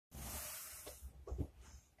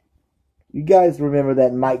You guys remember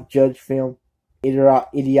that Mike Judge film,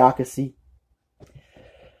 Idiocracy?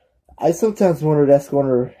 I sometimes wonder that's going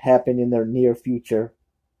to happen in the near future.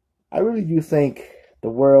 I really do think the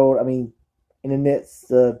world, I mean, in the next,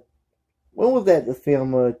 when was that the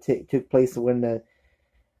film took place when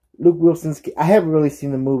Luke Wilson's, I haven't really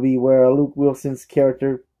seen the movie where Luke Wilson's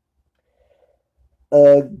character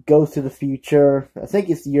goes to the future. I think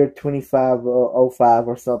it's the year 2505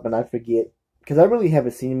 or something, I forget. Because I really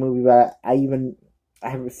haven't seen the movie, but I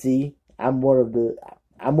haven't seen. I'm one of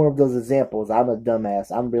those examples. I'm a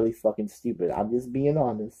dumbass. I'm really fucking stupid. I'm just being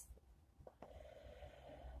honest.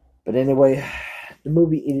 But anyway, the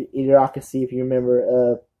movie Idiocracy, if you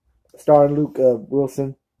remember, starring Luke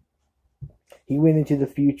Wilson. He went into the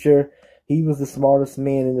future. He was the smartest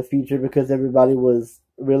man in the future because everybody was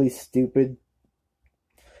really stupid.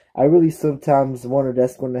 I really sometimes wonder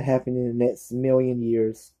that's going to happen in the next million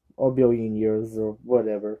years or billion years or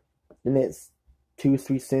whatever. The next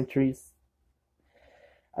 2-3 centuries.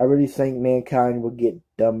 I really think mankind will get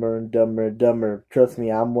dumber and dumber and dumber. Trust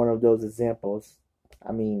me, I'm one of those examples.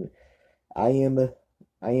 I mean, I am a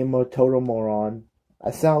total moron.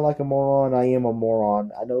 I sound like a moron. I am a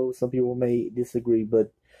moron. I know some people may disagree,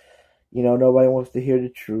 but nobody wants to hear the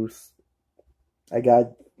truth.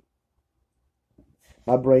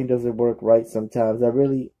 My brain doesn't work right sometimes. I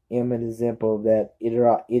really am an example of that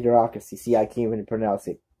idiocracy. See, I can't even pronounce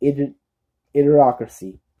it.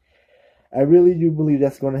 Idiocracy. I really do believe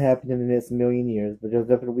that's going to happen in the next million years, but there's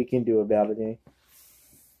nothing we can do about it, eh?